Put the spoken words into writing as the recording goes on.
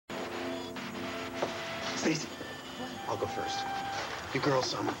Stacy, I'll go first. You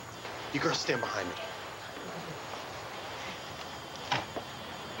girls stand behind me.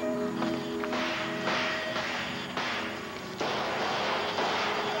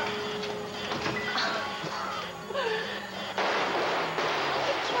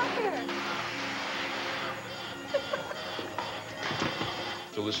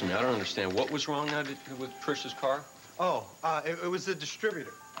 So listen, I don't understand. What was wrong now with Trisha's car? Oh, it was the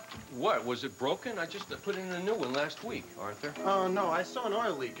distributor. What? Was it broken? I just put in a new one last week, Arthur. Oh, no, I saw an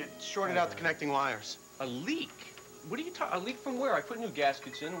oil leak. It shorted out the connecting wires. A leak? What are you talking? A leak from where? I put new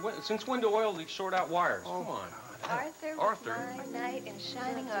gaskets in. Since when do oil leaks short out wires? Oh, come on. Arthur. My knight in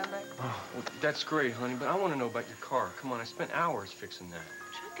shining armor. Oh, well, that's great, honey, but I want to know about your car. Come on, I spent hours fixing that.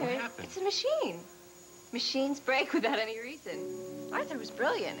 Trucker, what happened? It's a machine. Machines break without any reason. Arthur was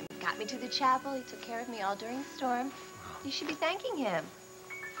brilliant. He got me to the chapel. He took care of me all during the storm. You should be thanking him.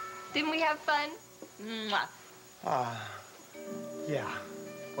 Didn't we have fun? Mwah. Yeah.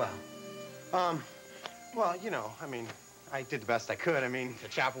 Well, you know, I mean, I did the best I could. I mean, the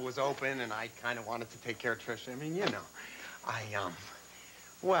chapel was open, and I kind of wanted to take care of Trisha. I mean, you know,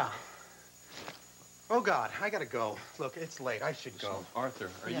 well, oh, God, I gotta go. Look, it's late. I should go. Arthur,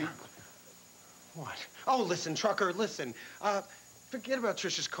 are you... What? Oh, listen, Trucker, listen. Forget about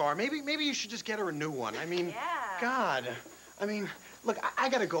Trisha's car. Maybe you should just get her a new one. I mean, God. I mean, look, I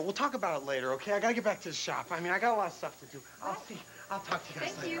gotta go. We'll talk about it later, okay? I gotta get back to the shop. I mean, I got a lot of stuff to do. I'll talk to you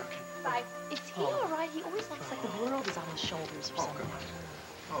guys later. Okay? Bye. Is he all right? He always looks like the world is on his shoulders for some reason.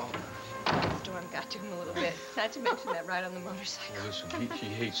 Oh. The storm got to him a little bit. Not to mention that ride on the motorcycle. Well, listen, he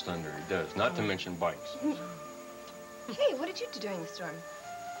hates thunder. He does. Not to mention bikes. Hey, what did you do during the storm?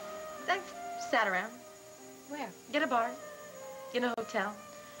 I sat around. Where? In a bar. In a hotel.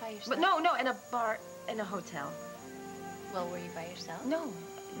 By yourself? But no, in a bar, in a hotel. Well, were you by yourself? No,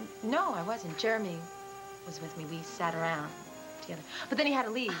 I wasn't. Jeremy was with me. We sat around together. But then he had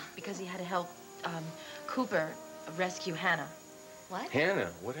to leave because he had to help Cooper rescue Hannah. What?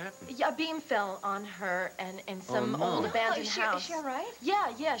 Hannah, what happened? Yeah, a beam fell on her and in some old abandoned house. Is she all right?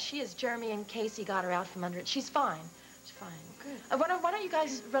 Yeah, she is. Jeremy and Casey got her out from under it. She's fine. She's fine. Good. Why don't you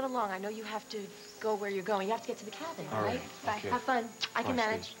guys run along? I know you have to go where you're going. You have to get to the cabin, all right? Bye. Okay. Have fun. I can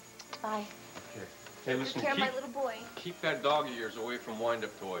manage. Steve. Bye. Okay. Hey, listen, Take care of my little boy. Keep that dog of yours away from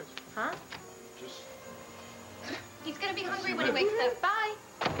wind-up toys. Huh? Just... He's gonna be hungry when he wakes up. Bye.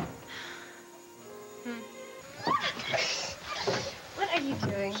 What are you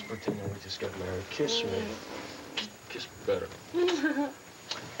doing? Just pretending we just got married. Kiss me. Kiss me better.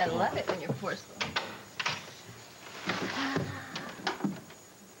 I love it when you're forceful.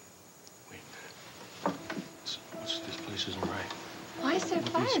 Wait a minute. This place isn't right. Why is there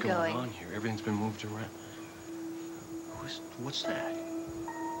fire What's going? on here? Everything's been moved around. What's that?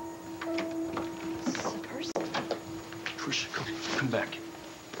 This is a person. Trisha, come back.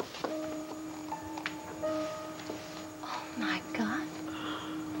 Oh, my God.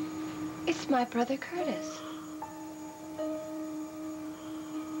 It's my brother, Curtis.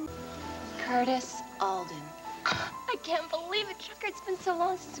 Curtis Alden. I can't believe it, Trucker. It's been so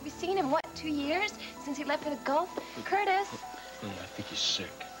long since we've seen him. What, 2 years? Since he left for the Gulf? Curtis! I think he's sick.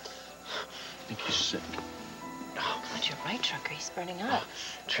 I think he's sick. Oh, God, you're right, Trucker. He's burning up.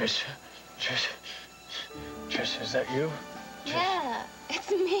 Trisha, is that you? Yeah, it's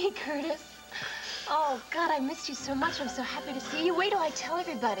me, Curtis. Oh, God, I missed you so much. I'm so happy to see you. Wait till I tell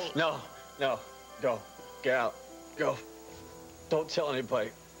everybody. No, go. Get out. Go. Don't tell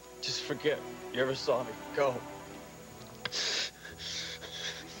anybody. Just forget you ever saw me. Go.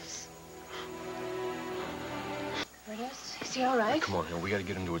 Curtis, is he all right? Come on, we gotta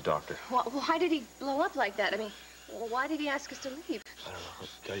get him to a doctor. Why did he blow up like that? I mean, why did he ask us to leave? I don't know.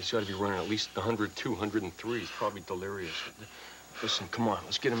 God, he's gotta be running at least 102, 103. He's probably delirious. Listen, come on,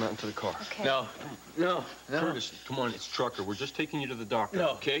 let's get him out into the car. Okay. No. Curtis, come on, it's Trucker. We're just taking you to the doctor, No.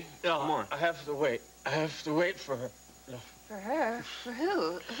 okay? No, come on. I have to wait. I have to wait for her. No. For her? For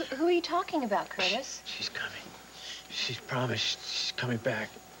who? Who are you talking about, Curtis? She's coming. She's promised. She's coming back.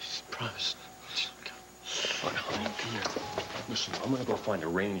 She's promised. She's coming. All right, honey, come here. Listen, I'm gonna go find a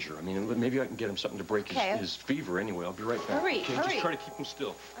ranger. I mean, maybe I can get him something to break his fever anyway. I'll be right back. Hurry, okay? hurry. Just try to keep him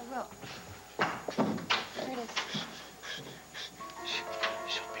still. I will. Curtis.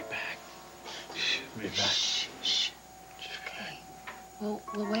 She'll be back. She'll be back. Shh. Okay. We'll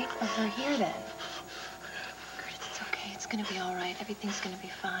wait for her here then. Curtis, it's okay. It's gonna be all right. Everything's gonna be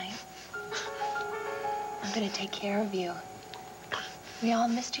fine. I'm gonna take care of you. We all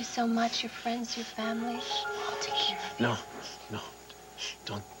missed you so much. Your friends, your family. I'll take care of you. No.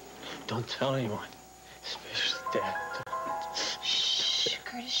 Don't tell anyone. Especially Dad. Shh,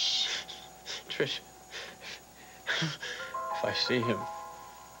 Curtis, shh. Trisha, If I see him,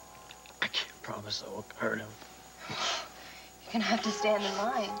 I can't promise I won't hurt him. You're gonna have to stand in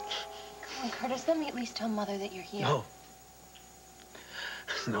line. Come on, Curtis, let me at least tell Mother that you're here. No.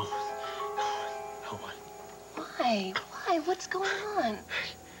 No. No one. Why? Why? What's going on?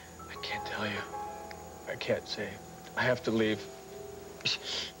 I can't tell you. I can't say. I have to leave. As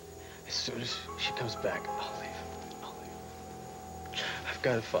soon as she comes back, I'll leave. I'll leave. I've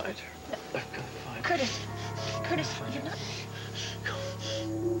got to find her. No. I've got to find her. Curtis, Curtis, you're not...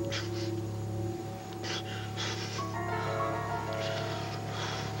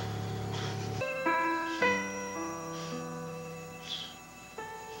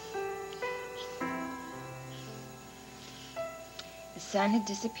 The sun had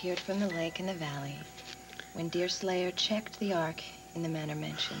disappeared from the lake and the valley when Deerslayer checked the ark in the manner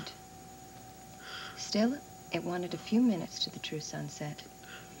mentioned. Still, it wanted a few minutes to the true sunset,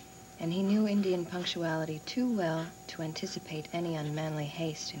 and he knew Indian punctuality too well to anticipate any unmanly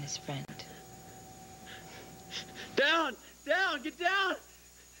haste in his friend. Down! Down! Get down!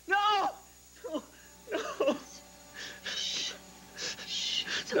 No! No! No! Shh. Shh.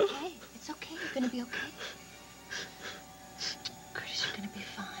 It's okay. It's okay. You're gonna be okay. Curtis, you're gonna be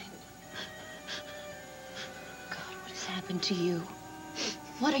fine. God, what has happened to you?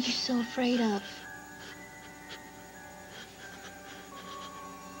 What are you so afraid of?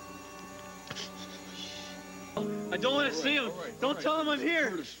 I don't want to see him. Don't tell him I'm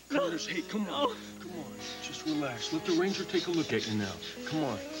here. Curtis, hey, come on. Come on. Just relax. Let the ranger take a look at you now. Come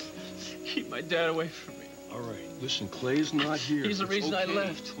on. Keep my dad away from me. All right. Listen, Clay's not here. He's the reason I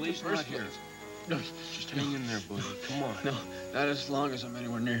left. Clay's not here. No. Just hang in there, buddy. Come on. No, not as long as I'm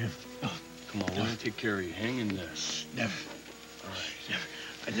anywhere near him. No. Come on, we're gonna take care of you. Hang in there. Never. All right. Never.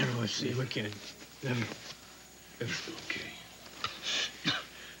 I never want to see you again. Never. Never. Okay.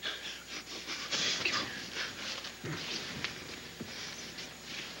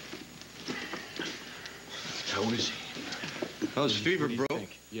 How is he? Oh, his fever What do you broke.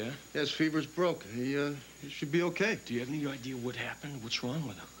 think? Yeah? Yeah, his fever's broke. He should be okay. Do you have any idea what happened? What's wrong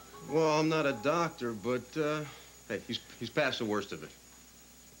with him? Well, I'm not a doctor, but, hey, he's past the worst of it.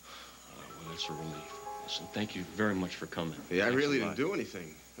 Well, that's a relief. Listen, thank you very much for coming. Yeah, I Thanks really a didn't lot. do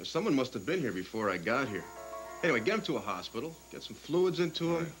anything. Someone must have been here before I got here. Anyway, get him to a hospital. Get some fluids into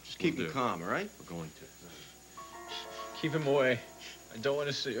him. All right, Just keep we'll him do. calm, all right? We're going to. Keep him away. I don't want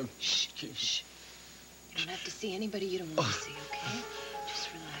to see him. Shh, shh. You don't have to see anybody you don't want to see, okay? Just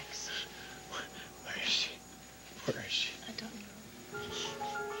relax. Where is she? Where is she? I don't know.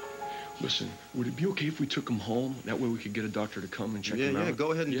 Listen, would it be okay if we took him home? That way we could get a doctor to come and check him out? Yeah,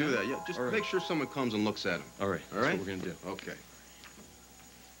 go ahead and do that. Yeah, just All right. make sure someone comes and looks at him. All right. All right? That's what we're going to do. Okay.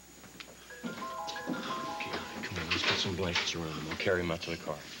 Okay, come on. Let's get some blankets around him. We'll carry him out to the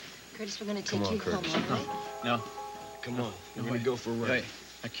car. Curtis, we're gonna Come take on, you Curtis. home, all right? No. Come on. We're going wait. to go for a ride. Wait.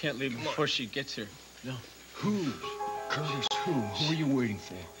 I can't leave before she gets here. No. Who? Curtis, who? Who are you waiting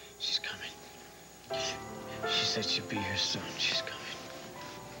for? She's coming. She said she'd be here soon. She's coming.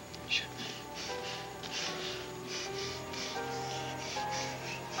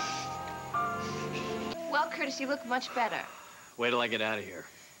 Well, Curtis, you look much better. Wait till I get out of here.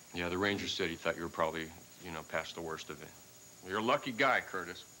 Yeah, the ranger said he thought you were probably, past the worst of it. You're a lucky guy,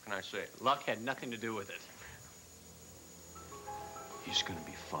 Curtis. What can I say? Luck had nothing to do with it. He's going to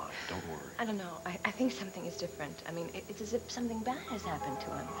be fine. Don't worry. I don't know. I think something is different. I mean, it's as if something bad has happened to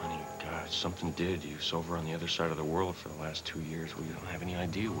him. Honey, God, something did. He was over on the other side of the world for the last 2 years. We don't have any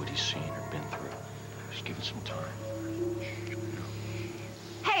idea what he's seen or been through. Just give it some time.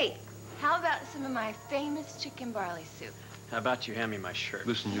 Hey, how about some of my famous chicken barley soup? How about you hand me my shirt?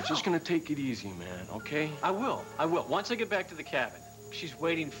 Listen, you're just going to take it easy, man, okay? I will. I will. Once I get back to the cabin. She's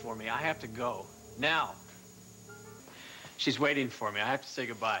waiting for me. I have to go. Now. She's waiting for me. I have to say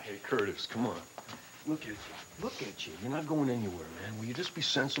goodbye. Hey, Curtis, come on. Look at you. Look at you. You're not going anywhere, man. Will you just be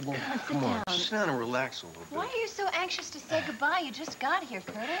sensible? Come on. down. Sit down and relax a little bit. Why are you so anxious to say goodbye? You just got here,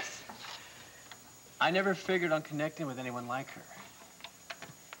 Curtis. I never figured on connecting with anyone like her.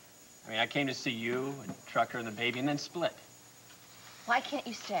 I mean, I came to see you and Trucker and the baby and then split. Why can't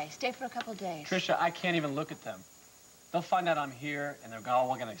you stay? Stay for a couple days. Trisha, I can't even look at them. They'll find out I'm here and they're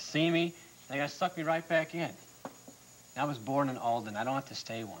all gonna see me and they're gonna suck me right back in. I was born in Alden. I don't have to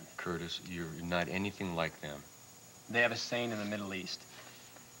stay one. Curtis, you're not anything like them. They have a saying in the Middle East.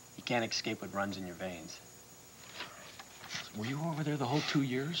 You can't escape what runs in your veins. Were you over there the whole 2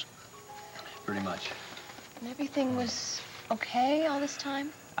 years? Pretty much. And everything was okay all this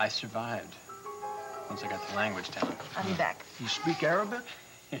time? I survived. Once I got the language down. I'll be back. You speak Arabic?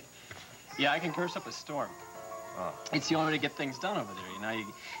 Yeah, I can curse up a storm. Oh. It's the only way to get things done over there, you know?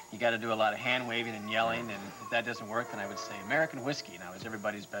 You got to do a lot of hand-waving and yelling, and if that doesn't work, then I would say American whiskey now is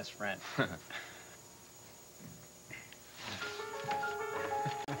everybody's best friend.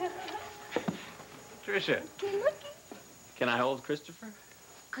 Trisha. Okay, looky. Can I hold Christopher?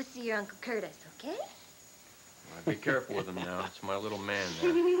 Go see your Uncle Curtis, okay? Be careful with him now. It's my little man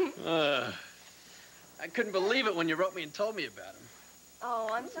there. I couldn't believe it when you wrote me and told me about him. Oh,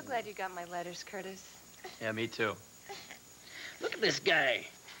 I'm so glad you got my letters, Curtis. Yeah, me too. Look at this guy.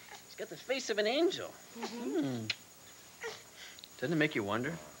 He's got the face of an angel. Doesn't it make you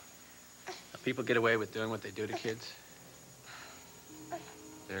wonder how people get away with doing what they do to kids?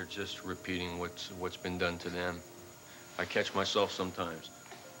 They're just repeating what's been done to them. I catch myself sometimes.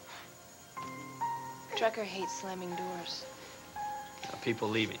 Trucker hates slamming doors. People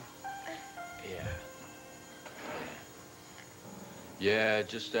leaving. Yeah. Yeah,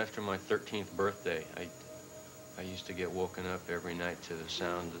 just after my 13th birthday, I used to get woken up every night to the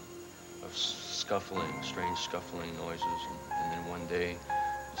sound of scuffling, strange scuffling noises. And then one day,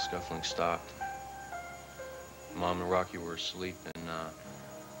 the scuffling stopped. Mom and Rocky were asleep,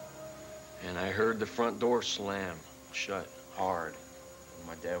 and I heard the front door slam shut hard.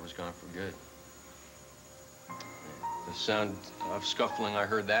 My dad was gone for good. The sound of scuffling I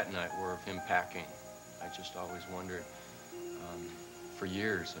heard that night were of him packing. I just always wondered, for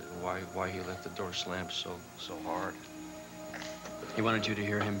years, why he let the door slam so hard. He wanted you to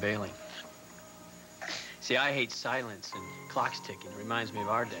hear him bailing. See, I hate silence and clocks ticking. It reminds me of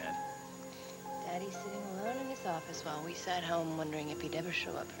our dad. Daddy's sitting alone in his office while we sat home wondering if he'd ever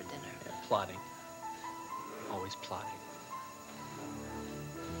show up for dinner. Yeah, plotting. Always plotting.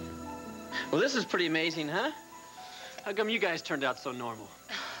 Well, this is pretty amazing, huh? How come you guys turned out so normal?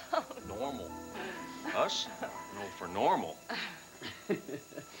 Normal? Us? No, for normal.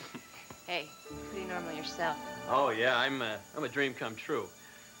 Hey, pretty normal yourself. Oh, yeah, I'm a dream come true.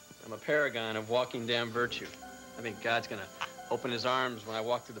 I'm a paragon of walking damn virtue. I think God's gonna open his arms when I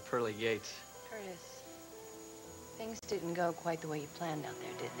walk through the pearly gates. Curtis, things didn't go quite the way you planned out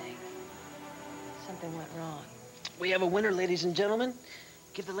there, did they? Something went wrong. We have a winner, ladies and gentlemen.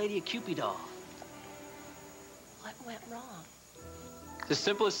 Give the lady a Cupid doll. What went wrong? The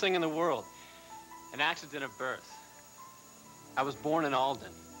simplest thing in the world. An accident of birth. I was born in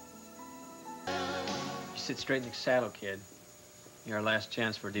Alden. You sit straight in the saddle, kid. You're our last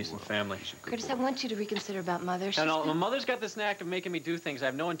chance for a decent family. Curtis, I want you to reconsider about Mother. No, my mother's got this knack of making me do things I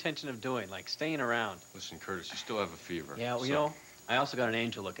have no intention of doing, like staying around. Listen, Curtis, you still have a fever. Yeah, well, you know, I also got an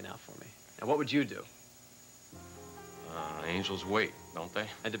angel looking out for me. Now, what would you do? Angels wait, don't they?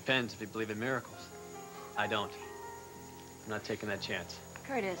 It depends if you believe in miracles. I don't. I'm not taking that chance.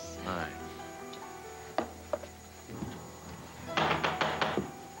 Curtis. All right.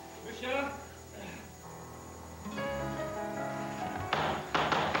 Trisha?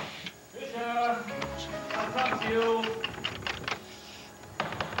 Trisha! I'll talk to you.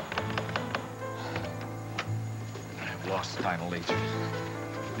 I've lost the final agent.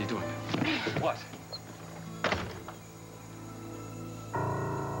 What are you doing? What?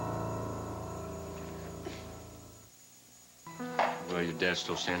 Well, your dad's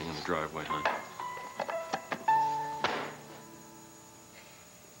still standing in the driveway, huh?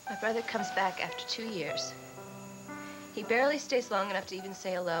 My brother comes back after 2 years. He barely stays long enough to even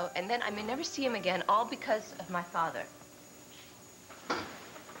say hello, and then I may never see him again, all because of my father.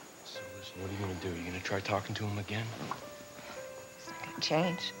 So, listen, what are you gonna do? You gonna try talking to him again? It's not gonna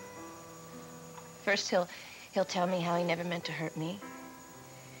change. First, he'll tell me how he never meant to hurt me.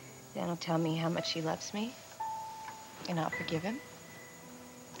 Then he'll tell me how much he loves me, and I'll forgive him.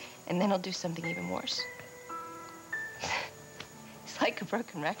 And then he'll do something even worse. It's like a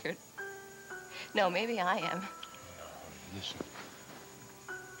broken record. No, maybe I am. No, listen.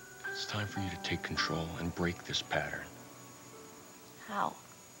 It's time for you to take control and break this pattern. How?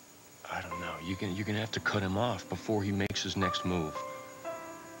 I don't know. You're gonna have to cut him off before he makes his next move.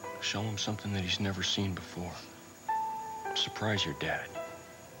 Show him something that he's never seen before. Surprise your dad.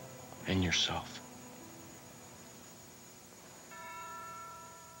 And yourself.